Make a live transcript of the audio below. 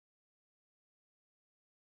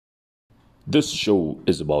This show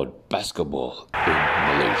is about basketball in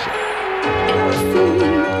Malaysia.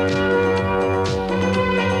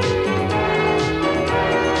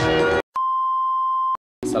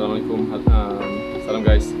 Assalamualaikum, salam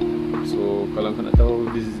guys. So kalau kau nak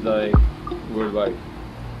tahu, this is like worldwide.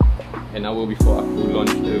 An hour before aku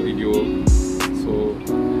launch the video. So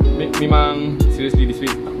memang seriously this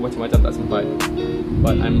week aku macam-macam tak sempat.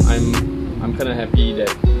 But I'm kind of happy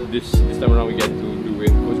that this time around we get to do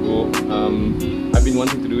it. Coach Goh, I've been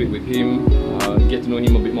wanting to do it with him, get to know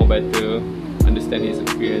him a bit more better, understand his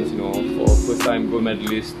experience. You know, for first time gold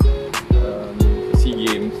medalist, SEA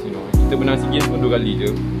Games. You know, kita menang SEA Games pun 2 kali je.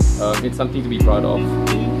 It's something to be proud of.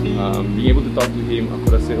 Being able to talk to him,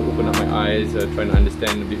 aku rasa open up my eyes, trying to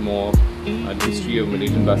understand a bit more the history of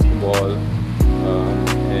Malaysian basketball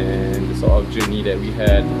and the sort of journey that we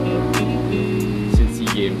had since SEA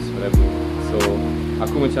Games, whatever. So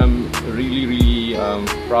aku macam really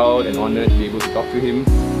proud and honoured to be able to talk to him,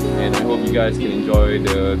 and I hope you guys can enjoy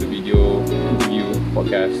the video interview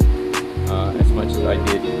podcast as much as I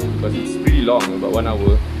did, because it's pretty long, about 1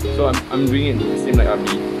 hour. So I'm doing it the same like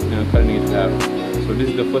Abi, cutting it to have. So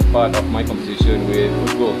this is the first part of my conversation with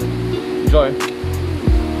Coach Goh. Enjoy.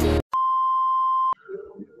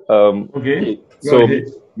 Okay. So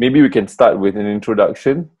maybe we can start with an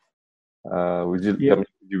introduction. Would you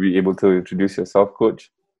be able to introduce yourself, Coach?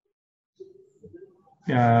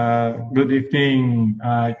 Good evening.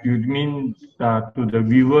 You mean to the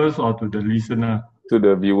viewers or to the listener? To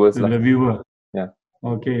the viewers. To the viewer. Yeah.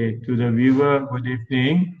 Okay. To the viewer, good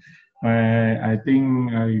evening. I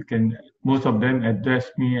think you can, most of them address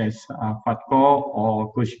me as Fatko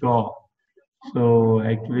or Coach Goh. So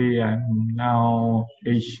actually, I'm now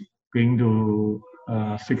going to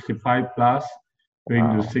 65 plus,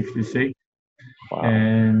 going to 66. Wow.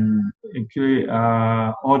 And actually,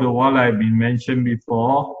 all the while I've been mentioned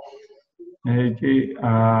before, actually,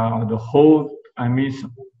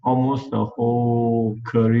 almost the whole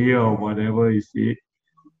career or whatever is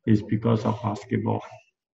because of basketball.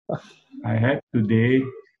 I had today,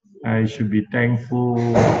 I should be thankful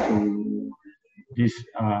to this,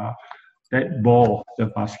 that ball, the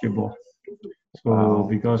basketball. So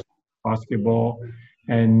because basketball,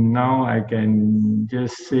 and now I can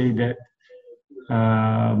just say that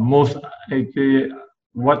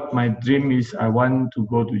what my dream is, I want to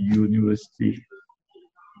go to university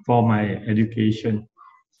for my education,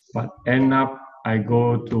 but end up I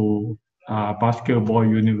go to basketball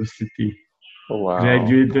university. Oh, wow.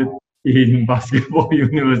 Graduated in basketball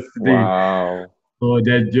university. Wow. So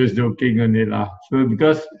that's just joking on it lah. So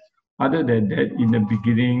because other than that, in the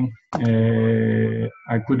beginning,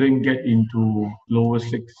 I couldn't get into lower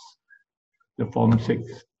 6, the form 6.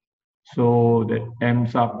 So that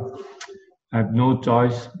ends up, I have no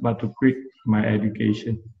choice but to quit my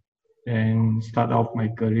education and start off my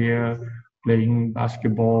career playing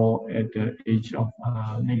basketball at the age of,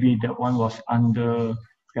 maybe that one was under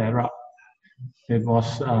Perak. It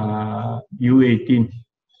was U18.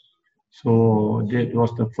 So that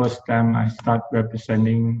was the first time I start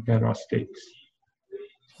representing Perak States.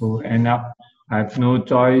 So end up, I have no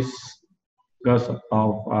choice because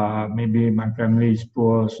of maybe my family is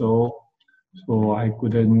poor, so I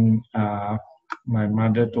couldn't. My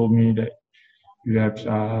mother told me that you have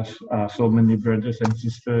so many brothers and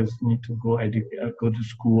sisters need to go to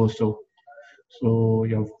school also. So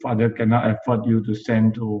your father cannot afford you to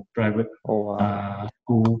send to private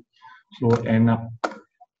school. So end up,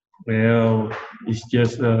 well, it's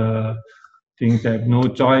just things that have no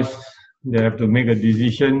choice. They have to make a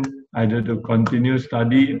decision either to continue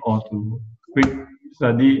study or to quit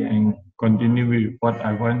study and continue with what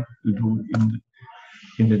I want to do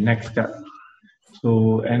in the next step.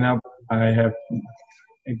 So end up, I have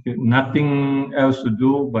nothing else to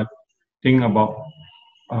do but think about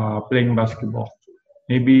playing basketball.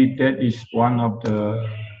 Maybe that is one of the,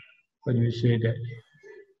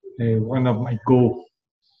 one of my goals.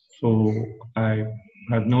 So I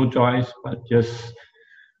have no choice but just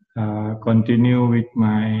continue with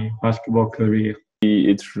my basketball career.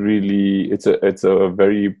 It's a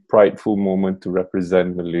very prideful moment to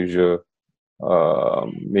represent Malaysia,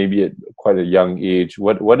 maybe at quite a young age.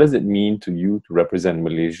 What does it mean to you to represent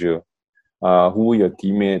Malaysia? Who were your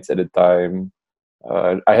teammates at the time?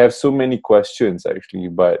 I have so many questions actually,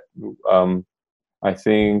 but I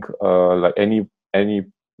think like any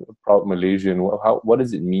proud Malaysian, what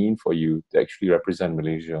does it mean for you to actually represent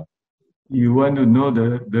Malaysia? You want to know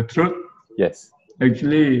the truth? Yes.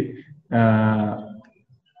 Actually,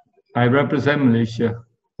 I represent Malaysia.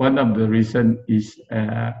 One of the reasons is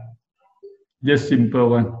just simple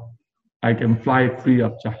one. I can fly free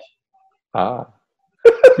of charge.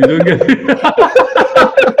 You don't get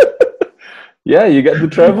Yeah, you get to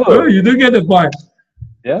no, travel. you don't get the point.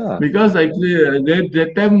 Yeah. Because actually,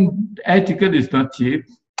 that time air ticket is not cheap.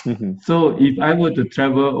 Mhm. So if I were to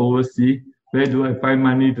travel overseas, where do I find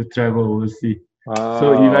money to travel overseas?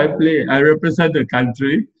 So if I Wow. play, I represent the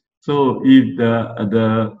country. So if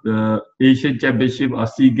the Asian Championship or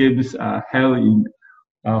Sea Games are held in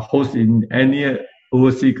host in any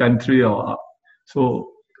overseas country, or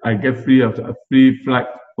so I get a free flight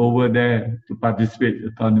over there to participate in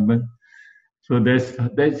the tournament. So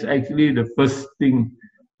that's actually the first thing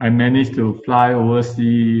I managed to fly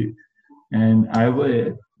overseas, and I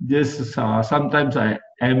will just sometimes I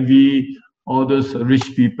envy all those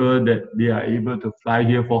rich people that they are able to fly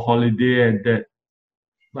here for holiday and that.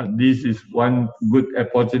 But this is one good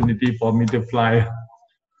opportunity for me to fly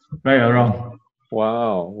right around.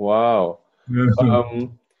 Wow. Wow.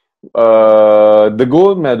 Um, the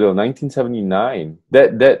gold medal, 1979.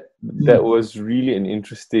 That was really an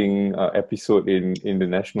interesting episode in the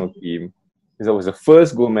national team, because that was the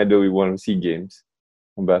first gold medal we won on SEA Games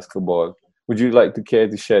in basketball. Would you like to care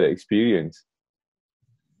to share the experience?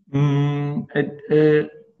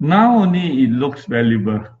 Now only it looks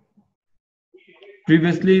valuable.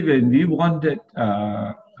 Previously, when we won that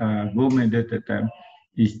gold medal at the time,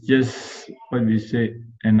 it's just what we say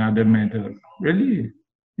another medal. Really,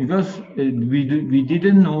 because we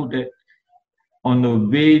didn't know that on the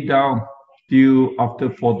way down till after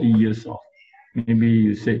 40 years of maybe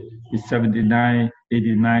you say it's 79,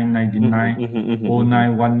 89, Mm-hmm, 99, mm-hmm, oh mm-hmm,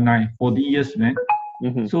 09, 19, 40 years, man.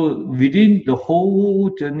 mm-hmm, So within the whole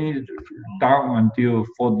journey down until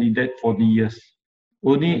 40, that 40 years,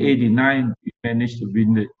 only mm-hmm, 89 we managed to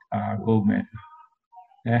win the gold medal.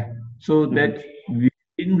 Yeah. So mm-hmm, that we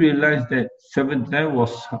didn't realize that 79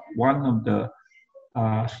 was one of the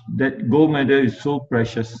that gold medal is so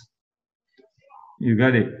precious. You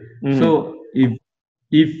got it. mm-hmm, So if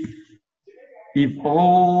if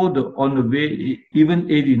all the on the way, even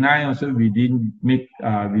 89 also we didn't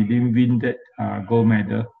win that gold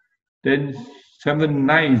medal, then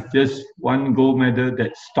 79 is just one gold medal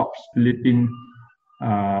that stops Philippines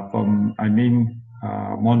from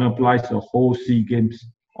monopolize the whole SEA Games,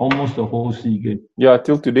 almost the whole SEA Game. Yeah,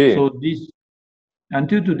 till today. So this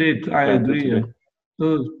until today, I Yeah, till agree. today.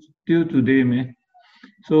 So till today, man.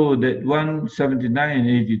 So that 179 and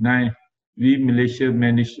 89, we Malaysia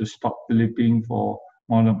managed to stop Philippines for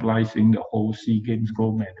monopolizing the whole SEA Games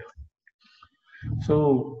gold medal.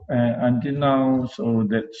 So until now, so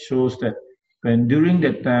that shows that when during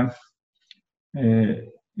that time, uh,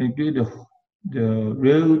 actually the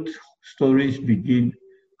real stories begin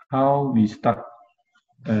how we start.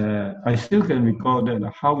 I still can recall that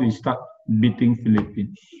how we start beating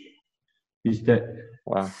Philippines is that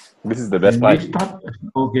Wow, this is the best when we part. start.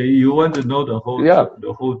 Okay, you want to know Yeah,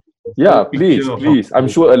 the yeah, whole please, picture of how please. I'm we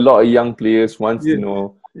sure a lot of young players wants to yeah,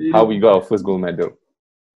 know how we you, got our first gold medal.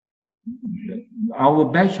 our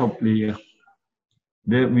batch of players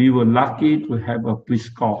that we were lucky to have a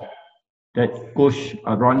preschool that coach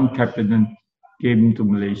Ron Captain came to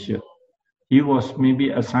Malaysia. He was maybe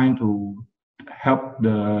assigned to help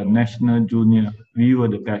the national junior. We were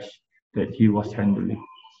the batch that he was handling.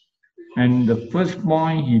 And the first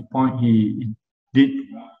he did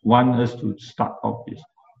want us to start off this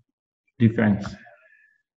defense.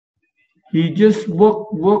 He just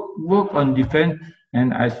work on defense,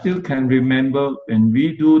 and I still can remember when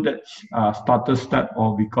we do that starter step,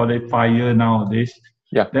 or we call it fire nowadays.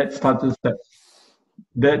 Yeah. That starter step,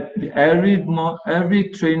 that every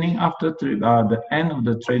training after the end of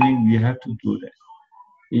the training, we have to do that.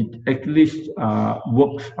 It at least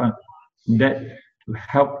works on that to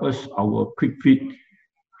help us our quick feet,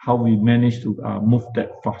 how we manage to move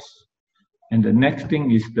that fast. And the next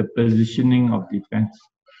thing is the positioning of defense.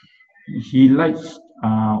 He likes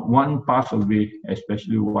one pass away,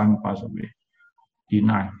 especially one pass away,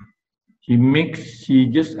 deny. He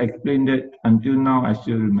just explained that until now I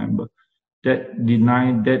still remember that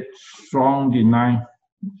that strong deny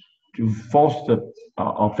to force the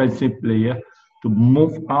offensive player to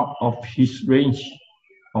move out of his range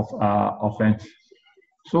of offense.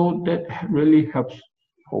 So that really helps.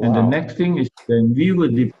 Oh, And the wow. next thing is when we were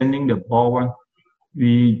defending the ball one,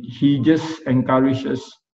 he just encouraged us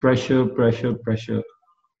pressure, pressure, pressure.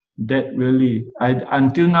 That really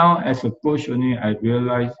until now as a coach only I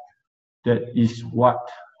realized that is what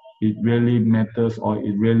it really matters or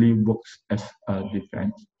it really works as a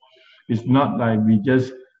defense. It's not like we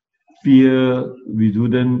just fear, we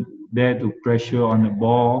wouldn't dare to pressure on the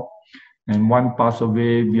ball, and one pass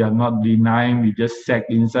away, we are not denying, we just sack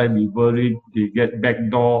inside, we worried, they get back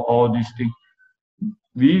door, all these things.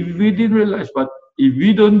 We didn't realize, but if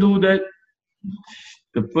we don't do that,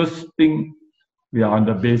 the first thing, we are on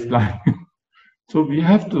the baseline. So we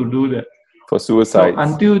have to do that. For So suicides.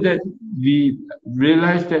 until that, we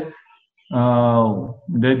realize that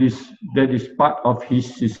that is part of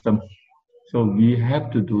his system. So we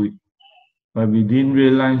have to do it. But we didn't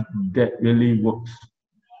realize that really works.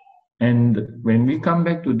 And when we come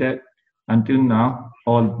back to that until now,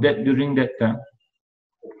 or that during that time,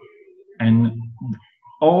 and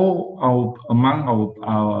all among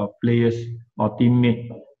our players or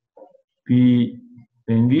teammates,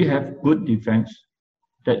 when we have good defense,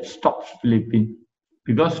 that stops Philippines.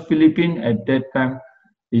 Because Philippines at that time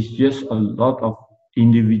is just a lot of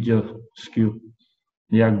individual skill.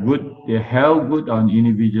 They are good, they held good on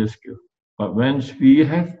individual skill. But once we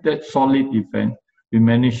have that solid defense, we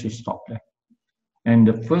manage to stop them. And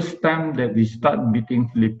the first time that we start beating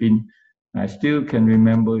Philippines, I still can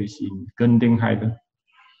remember is in Genting Highland.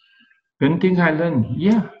 Genting Highland,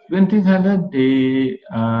 yeah, Genting Highland, they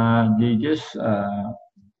just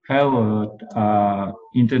have a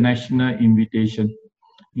international invitation,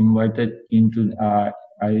 invited into.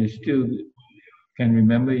 I still can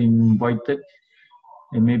remember invited,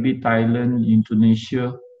 and maybe Thailand,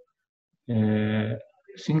 Indonesia,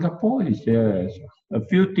 Singapore is there. A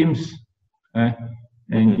few teams, and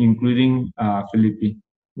including Philippines.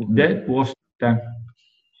 That was the time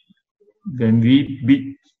when we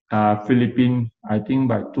beat Philippines, I think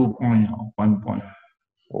by 2 points or 1 point.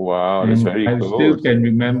 Wow, that's And very I still close. can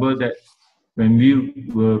remember that when we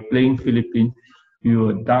were playing Philippines, we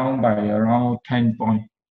were down by around 10 points.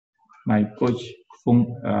 My coach,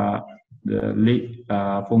 the late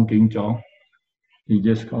Fong King Chong, he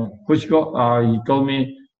just called. Coach Goh, he told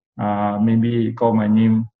me, maybe he called my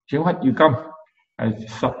name. Cheng Huat, you come. I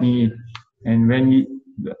sucked me in. And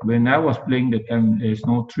when I was playing the time, there's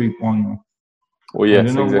no 3 point. Oh I yes,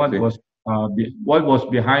 don't know exactly. what was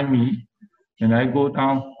behind me. When I go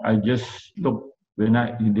down, I just look. When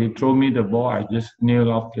they throw me the ball, I just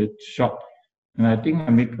nail off the shot, and I think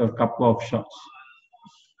I make a couple of shots.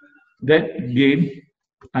 That game,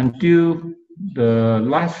 until the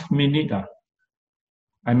last minute,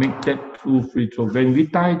 I make that 2 free throw. When we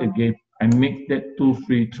tie the game, I make that 2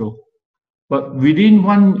 free throw. But within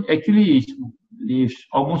one, actually, it's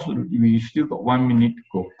almost, we still got 1 minute to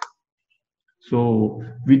go. So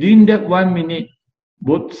within that 1 minute,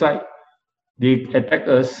 both sides, they attack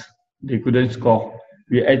us, they couldn't score.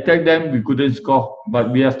 We attack them, we couldn't score,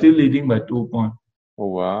 but we are still leading by 2 points. Oh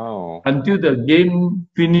wow. Until the game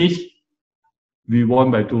finished, we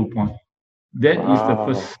won by 2 points. That is the Wow.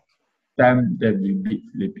 first time that we beat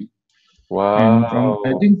Philippines. And I Wow.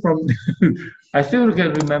 think I still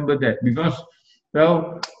can remember that because,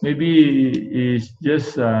 well, maybe it's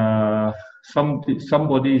just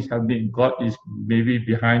somebody is having, God is maybe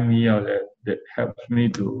behind me, or that helps me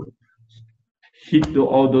to hit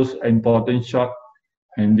all those important shots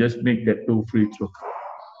and just make that 2 free throw.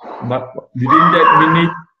 But within that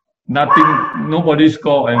minute, nobody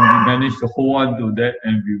scored, and we managed to hold on to that,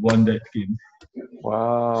 and we won that game.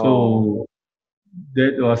 Wow. So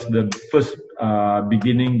that was the first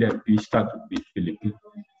beginning that we started with Philippines.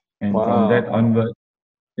 And from that onward,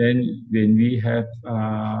 then when we have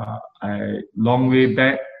a long way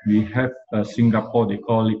back, we have Singapore, they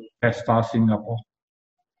call it Pesta Singapore.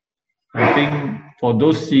 I think for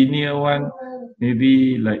those senior one,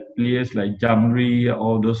 maybe like players like Jamri,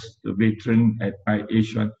 all those the veteran at my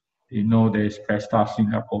age one, they know there's Pesta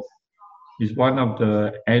Singapore. It's one of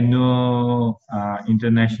the annual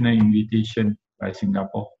international invitation by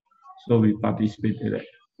Singapore. So we participated.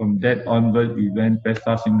 From that onward, we went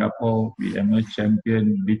Pesta Singapore, we emerged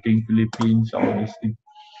champion, beating Philippines, all these things.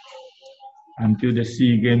 Until the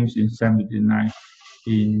SEA Games in 79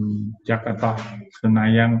 in Jakarta,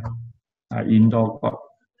 Senayan, indoor court.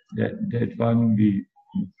 That one we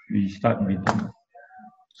start beating.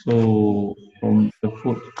 So from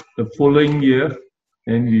the following year,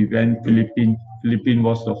 then we went Philippines. Philippines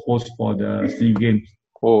was the host for the SEA Games.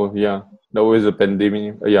 Oh yeah, that was a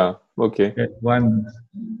pandemic. Yeah, okay. That one,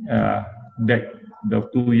 the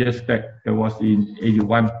 2 years back, that was in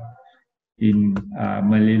 81 in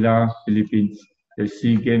Manila, Philippines. The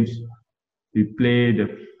SEA Games, we played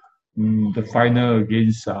the final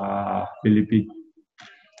against Philippines.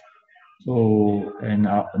 So, and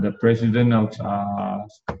the president of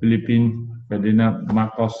Philippines, Ferdinand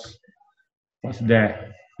Marcos, was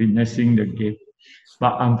there witnessing the game.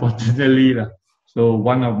 But unfortunately, so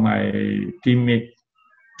one of my teammates,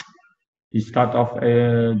 he started off,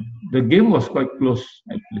 the game was quite close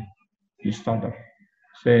actually. He started off.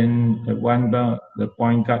 Then the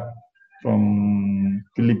point guard from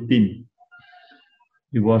Philippines,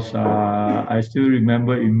 it was, I still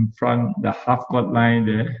remember in front the half court line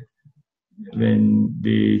there when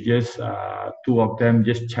they just, two of them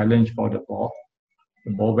just challenged for the ball.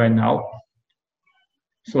 The ball went out.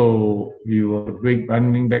 So we were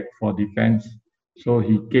running back for defense. So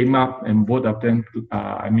he came up and both of them,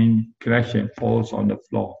 crashed and falls on the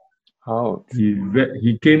floor. Ouch.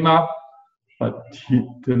 He came up, but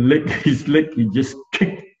his leg, he just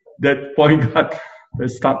kicked that point guard that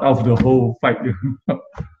start off the whole fight.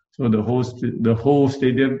 So the whole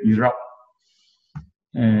stadium erupt,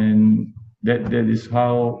 and that is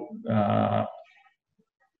how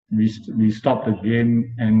we stopped the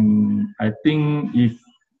game. And I think if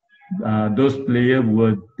those players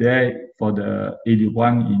were there for the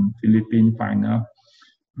 81 in Philippine final,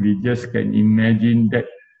 we just can imagine that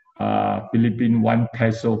Philippine 1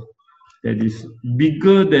 peso that is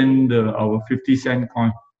bigger than our 50-cent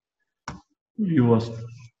coin. It was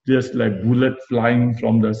just like bullet flying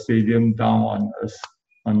from the stadium down on us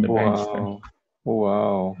on the bench.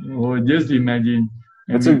 Wow. Oh, just imagine.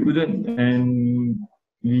 And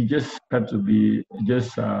we just had to be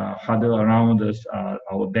just huddle around us,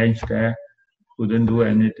 our bench there. Couldn't do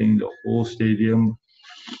anything, the whole stadium.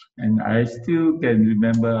 And I still can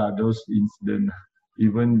remember those incidents.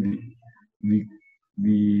 Even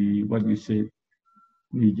we what you say,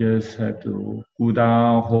 we just had to cool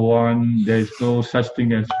down, hold on. There's no such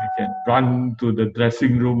thing as we can run to the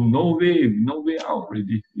dressing room. No way out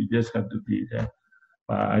really. We just have to be there.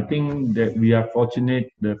 I think that we are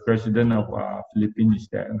fortunate the president of Philippines is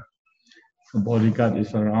there. The bodyguard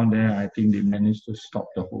is around there. I think they managed to stop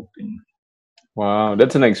the whole thing. Wow,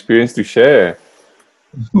 that's an experience to share.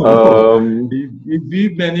 If we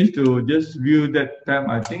managed to just view that time,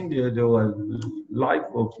 I think there was life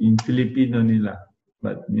in Philippines only lah.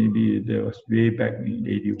 But maybe there was way back in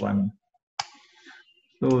 81.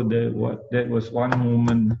 So that was one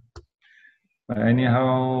moment. But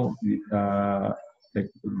anyhow, with our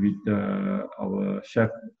chef,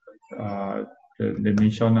 the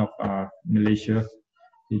nation of Malaysia,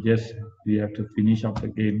 we have to finish off the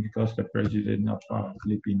game because the president of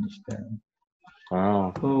Philippines is there.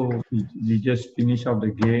 Wow. So we just finish off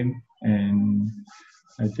the game, and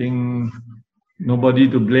I think nobody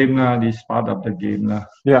to blame lah. This part of the game lah.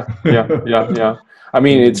 Yeah. I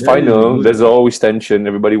mean, it's final. There's always tension.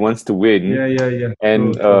 Everybody wants to win. Yeah.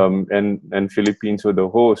 And and Philippines were the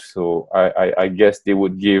host, so I guess they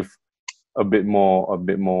would give a bit more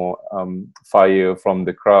fire from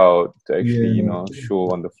the crowd to actually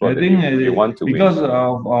show on the floor. I think they want to because win.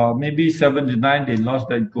 of maybe 79 they lost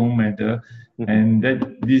that gold medal. And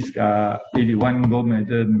that this 81 gold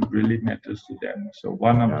medal really matters to them. So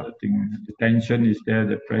one of the things, the tension is there,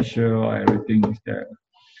 the pressure, everything is there.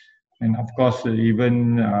 And of course,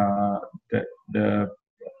 even the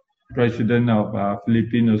president of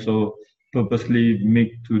Philippines also purposely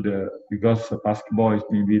make because basketball is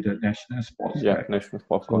maybe the national sport. Yeah, right? National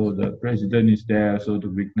sport. So the president is there so to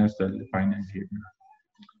witness the final game.